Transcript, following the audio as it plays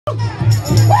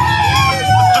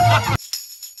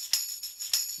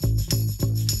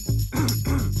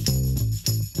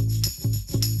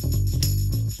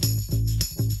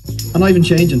I'm not even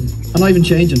changing. I'm not even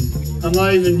changing. I'm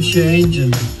not even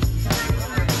changing.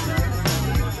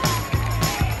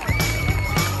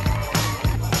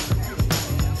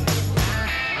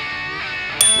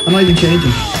 I'm not even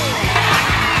changing.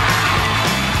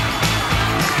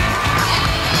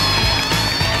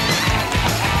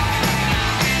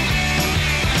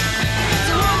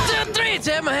 So 1, 2, 3,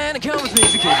 take my hand and come with me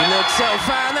because you look so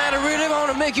fine that I really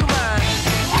wanna make you mine.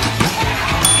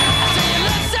 I say you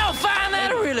look so fine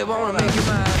that I really wanna make you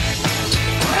mine.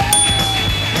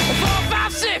 4,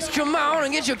 5, 6, come on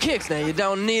and get your kicks. Now you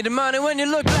don't need the money when you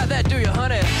look like that, do you,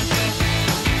 honey?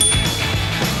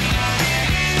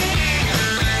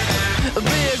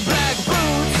 Big black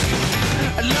boots,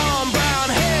 long brown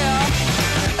hair.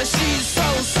 She's so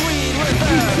sweet with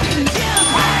her yellow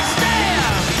black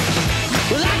stare.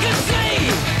 Well, I can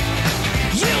see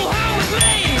you home with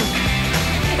me,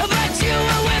 but you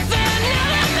were with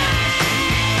another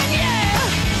man. Yeah,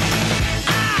 I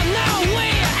know we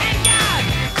ain't got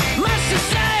much to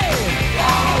say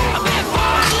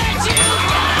before I let you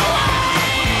go away.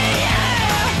 Yeah.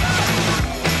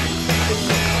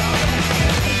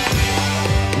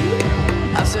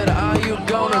 I said, are you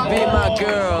gonna be my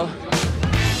girl?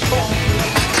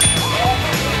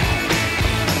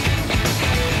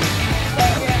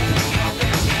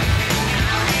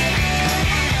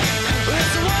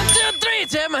 It's a 1, 2, 3,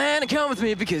 take my hand and come with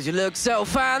me because you look so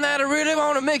fine that I really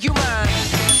wanna make you mine.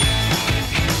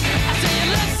 I said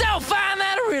you look so fine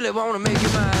that I really wanna make you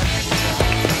mine.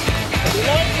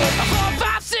 4,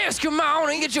 5, 6, come on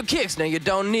and get your kicks. Now you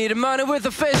don't need the money with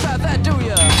a face like that, do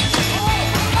ya?